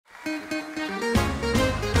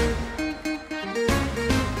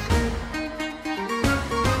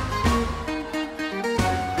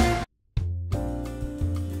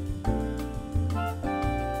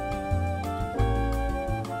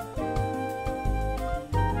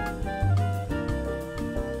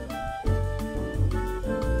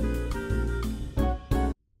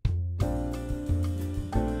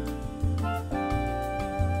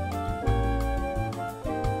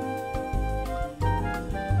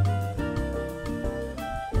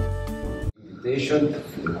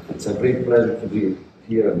It's a great pleasure to be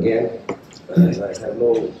here again. I have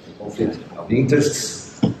no conflict of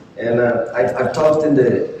interest. And I've talked in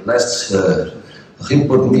the last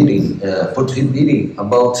Porto Hip Meeting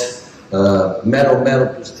about metal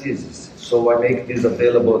prosthesis. So I make this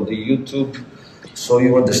available on the YouTube so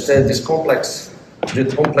you understand this complex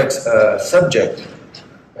subject.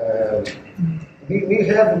 We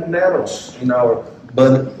have metals in our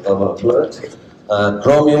blood.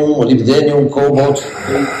 Chromium, molybdenum, cobalt,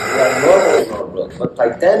 they are normal in our blood. But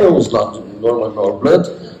titanium is not normal in our blood,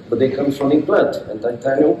 but they come from implant. And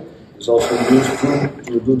titanium is also used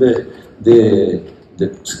to do the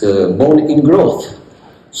bone ingrowth.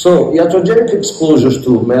 So iatrogenic exposures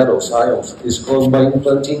to metals, ions, is caused by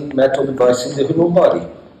implanting metal devices in the human body,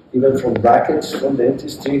 even from brackets, from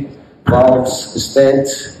dentistry, valves,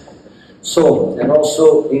 stents. So, and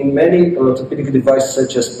also in many orthopedic devices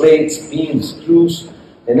such as plates, pins, screws,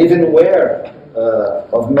 and even wear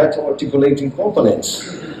of metal articulating components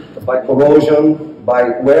by corrosion,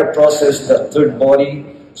 by wear process, the third body.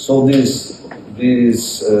 So this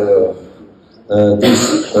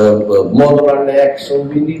modular neck. So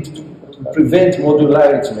we need to prevent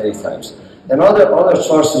modularity many times. And other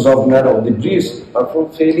sources of metal debris are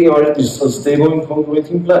from failing or unstable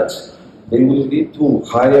incongruent implants. They will lead to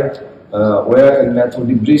higher wear and metal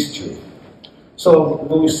debris too. So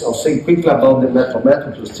I'll say quickly about the metal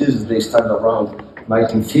prosthesis. They started around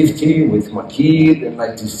 1950 with McKee, then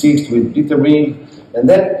 1960 with Peter Ring, and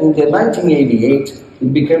then in the 1988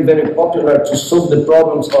 it became very popular to solve the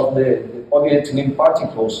problems of the polyethylene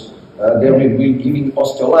particles. They were giving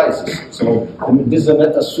osteolysis. So this is a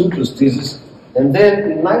meta-suit prosthesis. And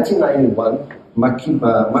then in 1991,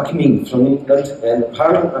 McKee from England and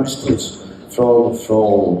Harlan Amstutz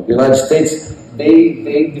from United States,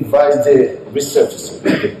 they devised the resurfacing,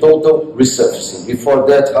 the total resurfacing. Before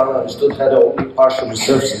that, Harlan Amstutz had only partial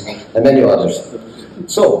resurfacing and many others.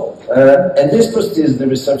 So, and this prosthesis, the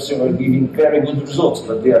resurfacing, are giving very good results,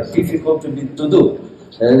 but they are difficult to do.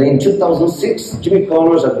 And in 2006, Jimmy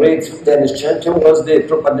Connors, a great tennis champion, was the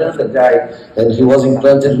propaganda guy, and he was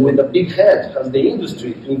implanted with a big head. And the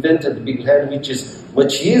industry invented the big head, which is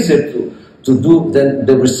much easier to do than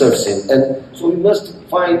the resurfacing. And so we must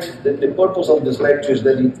find that the purpose of this lecture is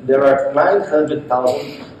that there are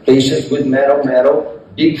 900,000 patients with metal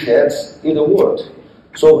big heads in the world.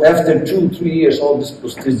 So after 2-3 years, all these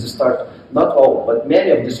prostheses start, not all, but many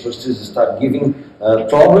of these prostheses start giving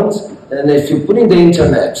problems. And if you put in the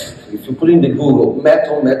internet, if you put in the Google,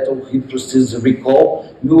 metal hip prosthesis recall,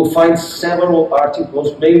 you will find several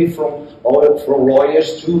articles, maybe from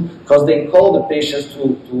lawyers too, because they call the patients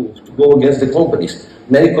to go against the companies.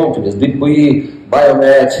 Many companies, DPI,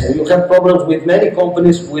 Biomet, and you have problems with many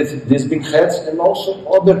companies with these big heads and also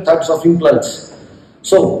other types of implants.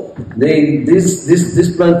 So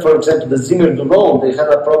this plant, for example, the Zimmer Duron, they had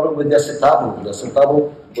a problem with the acetabulum. The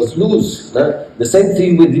acetabulum was loose. The same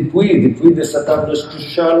thing with DPI. The acetabulum was too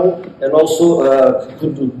shallow and also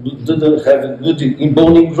didn't have good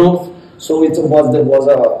inboning growth. So there was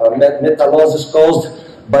a metallosis caused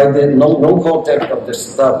by the non-contact of the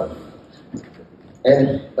acetabulum.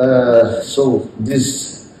 And so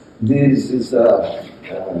this is a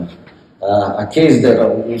case that I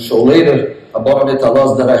will show later about a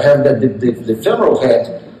metallosis that I have, that the femoral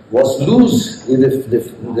head was loose in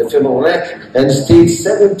the femoral neck and stayed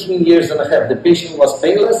 17 years and a half. The patient was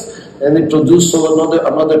painless and it produced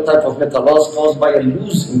another type of metallosis caused by a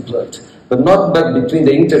loose implant, but not back between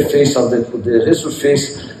the interface of the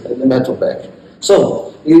resurface and the metal back.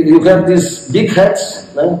 So you have these big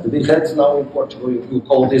heads, the big heads now in Portugal, you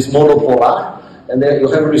call this monopolar, and then you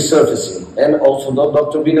have resurfacing. And also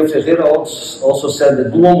Dr. Manuel Ferreira also said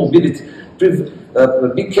that dual mobility.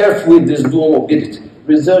 Be careful with this dual mobility.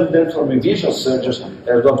 Reserve them for revision surgeons,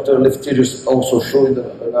 as Dr. Lefterius also showed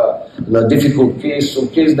in a difficult case, so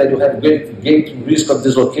case that you have great risk of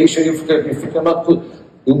dislocation. If you cannot put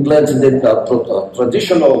implants in the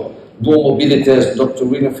traditional dual mobility as Dr.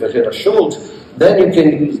 William Ferreira showed, then you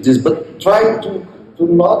can use this, but try to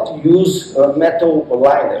not use metal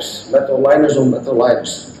liners or metal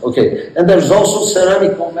liners. Okay, and there's also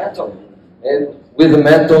ceramic on metal. And with a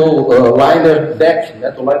metal liner back,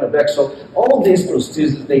 So all these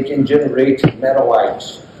prostheses, they can generate metal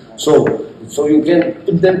ions. So you can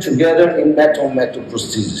put them together in metal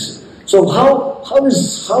prostheses. So how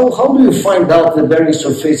do you find out that there is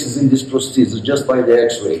surfaces in these prostheses just by the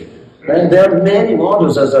X-ray? And there are many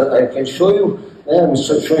models, as I can show you. I'm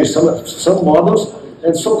showing some models.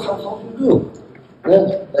 And so how do you do?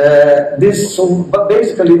 But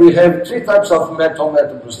basically we have three types of metal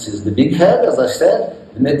prostheses. The big head, as I said,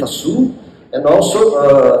 the metasul, and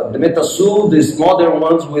also the metasul, these modern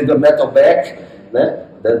ones with the metal back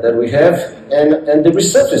that we have, and the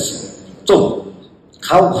resurfacing. So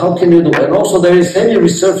how can you do? And also there is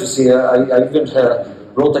semi-resurfacing. I even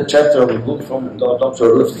wrote a chapter of a book from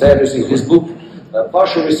Dr. Lafayette in his book.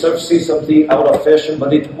 Partial resurfacing, something out of fashion,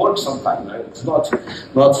 but it works sometimes. Right? It's not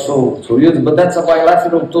so used, but that's a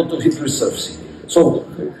bilateral total hip resurfacing. So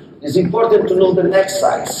it's important to know the neck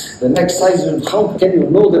size. The neck size, how can you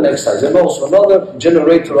know the neck size? And also another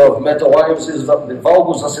generator of metal ions is the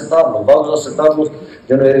valgus acetabulum. Valgus acetabulum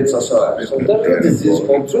generates ions. So there is a disease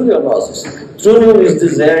called trunionosis. Trunion is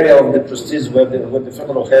this area of the prosthesis where the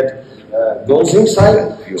femoral head goes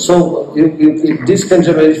inside. So this can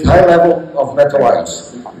generate high level of metal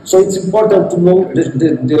ions. So it's important to know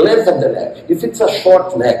the length of the neck. If it's a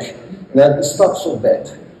short neck, then it's not so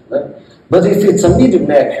bad. Right? But if it's a medium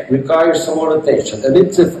neck, requires some more attention. And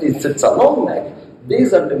if it's a long neck,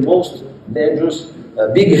 these are the most dangerous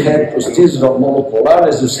big head prosthesis or monopolar,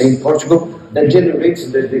 as you say in Portugal, that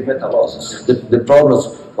generates the metalosis. The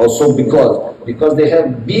problems also because they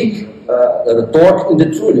have big torque in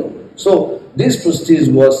the trunnion. So this prosthesis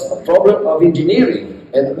was a problem of engineering,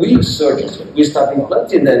 and we surgeons, we started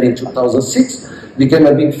implanting them in 2006, became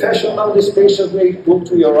a big fashion. Now these patients may go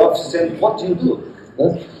to your office and what do you do?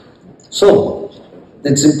 So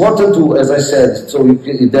it's important to, as I said, so if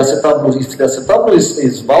the acetabulum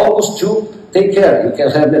is valgus, to take care. You can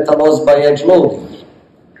have metalosis by edge loading.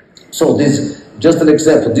 So this, just an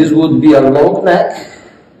example, this would be a long neck,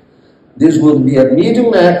 this would be a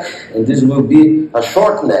medium neck, and this will be a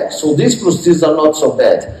short neck. So these prostheses are not so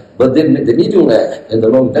bad, but the medium neck and the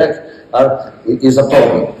long neck is a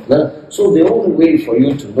problem. So the only way for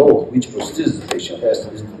you to know which prosthesis the patient has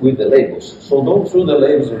is with the labels. So don't throw the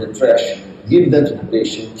labels in the trash. Give them to the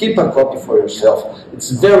patient. Keep a copy for yourself. It's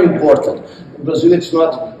very important. In Brazil, it's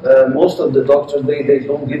not, most of the doctors, they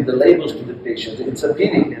don't give the labels to the patient. It's a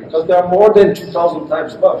pity, because there are more than 2,000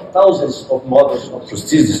 types, about thousands of models of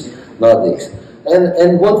prosthesis nowadays.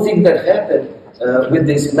 And one thing that happened with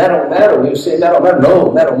this metal, you say metal,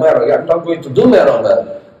 no, metal, you are not going to do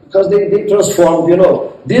metal. Because they transformed,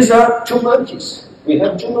 these are two monkeys. We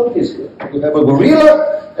have two monkeys here. We have a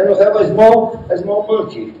gorilla and we have a small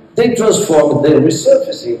monkey. They transformed the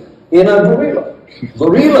resurfacing in a gorilla.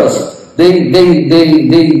 Gorillas, they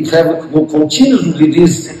have continuously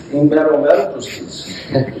this in metal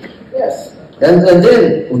prosthesis. Yes. And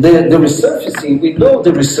then the resurfacing, we know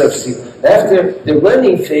the resurfacing. After the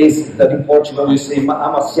running phase, that in Portugal we say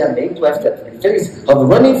amaciamento, after the phase of the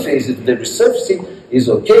running phase, the resurfacing is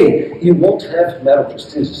okay, you won't have metal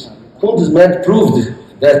prosthesis. Kundismed proved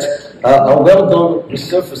that a well-done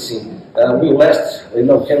resurfacing will last,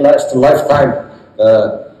 can last a lifetime.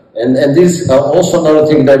 And this also another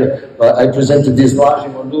thing that I presented this Lage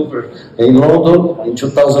maneuver in London in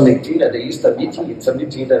 2018 at the esta meeting. It's a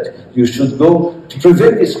meeting that you should go to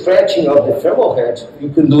prevent the scratching of the femoral head. You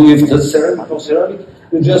can do with the ceramic.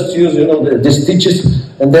 You just use, the stitches,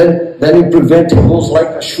 and then you prevent it goes like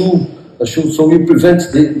a shoe. So you prevent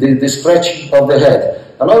the scratching of the head.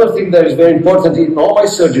 Another thing that is very important in all my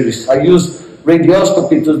surgeries, I use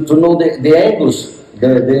radioscopy to know the angles, the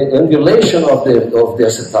angulation of the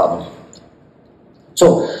acetabulum.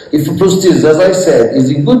 So if the prosthesis, as I said,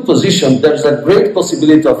 is in good position, there's a great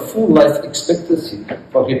possibility of full life expectancy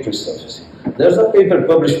for hip resurfacing. There's a paper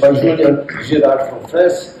published by Julien Girard from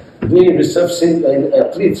France doing resurfacing in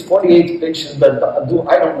athletes, 48 patients that do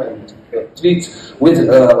Ironman athletes with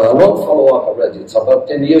a long follow-up already. It's about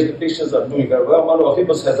 10 years. The patients are doing very well. Manuel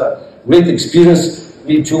Ribas has a great experience,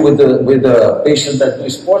 me too, with the patients that do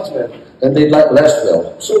sportsmen, and they last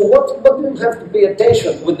well. So what do you have to pay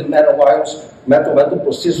attention with the metal wires, metal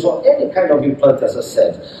prosthesis, or any kind of implant, as I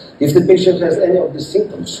said, if the patient has any of the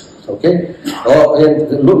symptoms, okay?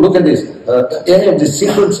 And look at this, any of the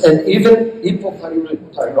symptoms, and even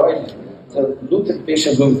hypothyroid. So look at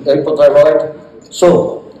patients with hypothyroid.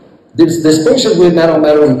 So these patients with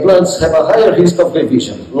metal implants have a higher risk of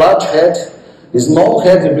revision. Large head, small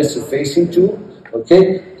head resurfacing too,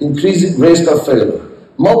 okay? Increased risk of failure.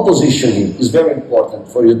 Malpositioning is very important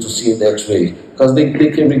for you to see in the X-ray, because they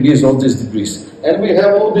can release all these debris. And we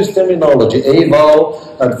have all this terminology, aval,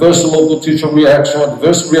 adverse local tissue reaction,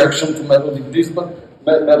 adverse reaction to metal debris,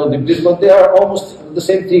 but they are almost the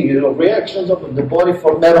same thing, you know, reactions of the body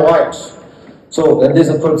for metal ions. So, and these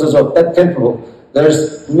are properties of that temporal.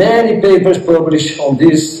 There's many papers published on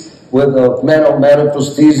this with metal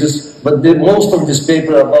prosthesis, but most of this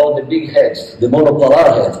paper are about the big heads, the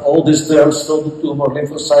monopolar head, all these terms, tumor,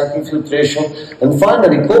 lymphocyte infiltration, and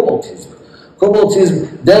finally cobaltism. Cobaltism,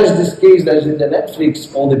 there's this case that's in the Netflix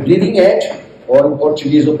called the bleeding edge, or in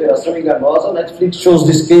Portuguese, Operação Enganosa. Netflix shows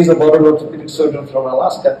this case about an orthopedic surgeon from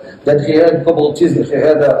Alaska that he had cobaltism, he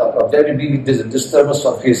had a very big disturbance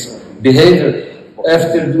of his behavior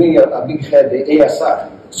after doing a big head, the ASR.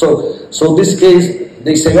 So this case,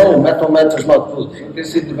 they say, oh, metal is not good. You can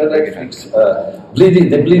see the Netflix,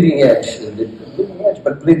 the bleeding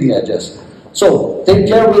edge, yes. So take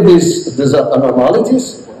care with these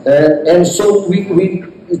abnormalities, and so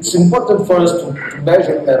it's important for us to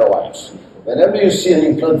measure metal ions. Whenever you see an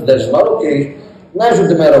implant that is not okay, measure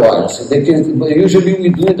the metal ions. Usually we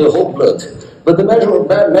do the whole blood. But the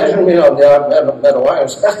measurement of the metal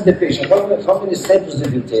ions, ask the patient, how many samples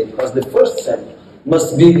did you take? Because the first sample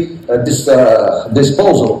must be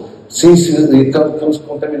disposal, since it comes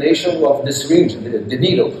contamination of the syringe, the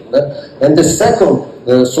needle. And the second,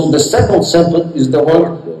 so the second sample is the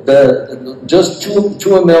one that just 2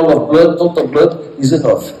 ml of blood, total blood, is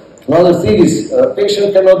enough. Another thing is, a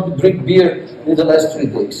patient cannot drink beer in the last 3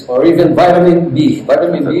 days, or even vitamin B.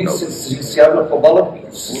 Vitamin B,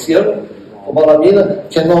 cobalamina,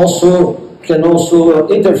 can also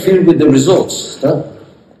interfere with the results.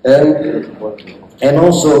 And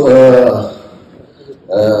also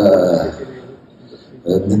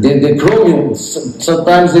the chromium,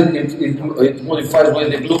 sometimes it modifies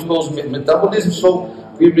with the glucose metabolism, so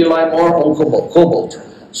we rely more on cobalt.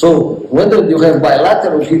 So when you have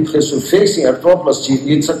bilateral hip resurfacing arthroplasty,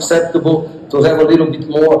 it's acceptable to have a little bit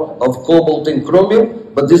more of cobalt and chromium,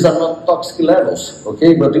 but these are not toxic levels,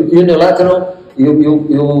 okay? But unilateral, we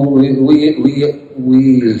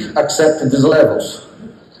accept these levels.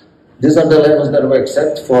 These are the levels that we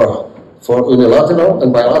accept for unilateral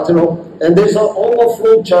and bilateral. And there's an all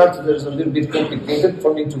flow chart. There's a little bit complicated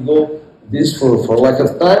for me to go this for lack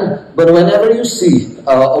of time. But whenever you see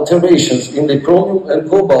alterations in the chromium and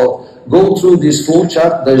cobalt, go through this flow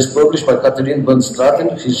chart that is published by Catherine van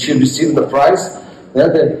Straten. She received the prize.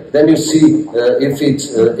 Then you see if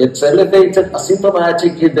it's elevated,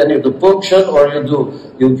 asymptomatic, then you do punction, or you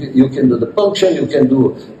can do the punction, you can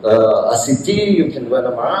do a CT, you can do an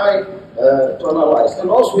MRI to analyze. And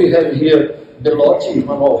also we have here Dr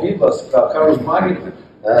Manuel Ribas, Carlos Magno,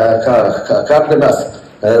 Cárdenas.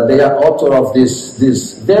 They are author of this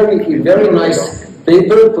very nice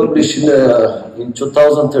paper published in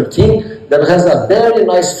 2013 that has a very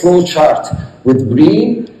nice flow chart with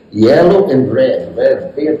green, yellow and red.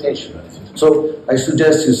 Pay attention. So I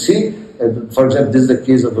suggest you see, for example, this is the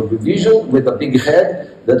case of a revision with a big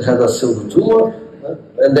head that had a pseudotumor,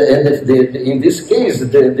 and in this case,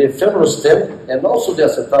 the femoral stem and also the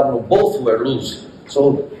acetabulum both were loose.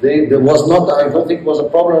 So there was not, I don't think it was a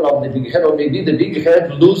problem of the big head, or maybe the big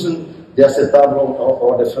head loosened the acetabulum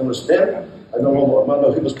or the femoral stem. I don't know,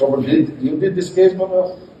 Manuel Ribas probably did. You did this case,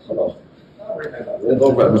 Manuel? No. I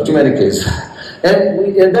don't remember, too many cases.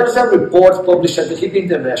 And there's a report published at the Hip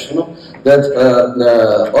International that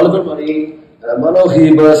Oliver Marin, Manuel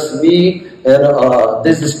Ribas, me, and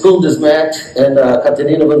this is Matt, and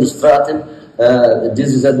Caterina van der Straten, this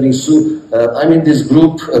is Edwin Su. I'm in this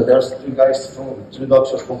group. There's three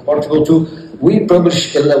doctors from Portugal too. We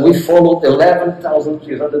followed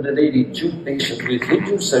 11,382 patients with hip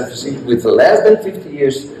resurfacing with less than 50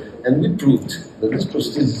 years, and we proved that this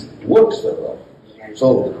prosthesis works very well.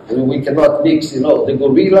 So we cannot mix, the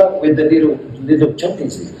gorilla with the little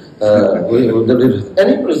chimpanzee. And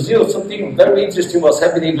in Brazil, something very interesting was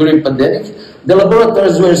happening during pandemic. The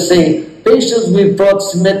laboratories were saying patients with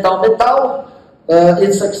prótese metal,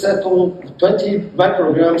 it's acceptable 20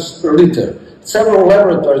 micrograms per liter. Several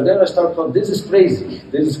laboratories then I started thought, this is crazy.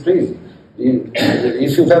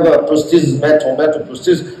 If you have a prosthesis, metal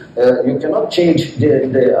prosthesis, you cannot change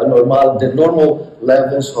the normal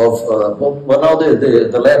levels of. But now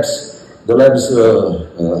the labs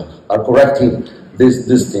are correcting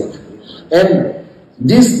this thing. And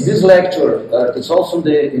this lecture it's also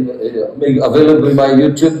available in my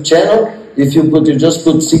YouTube channel. If you just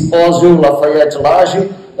put Symposium, Lafayette, Lage,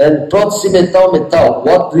 and prótese metal.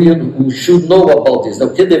 What you should know about this? O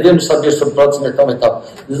que devemos saber sobre prótese metal?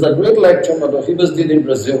 This is a great lecture Dr. Ribas did in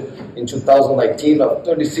Brazil in 2019 of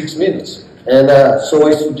 36 minutes. And so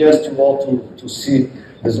I suggest you all to see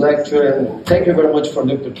this lecture, and thank you very much for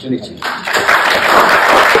the opportunity.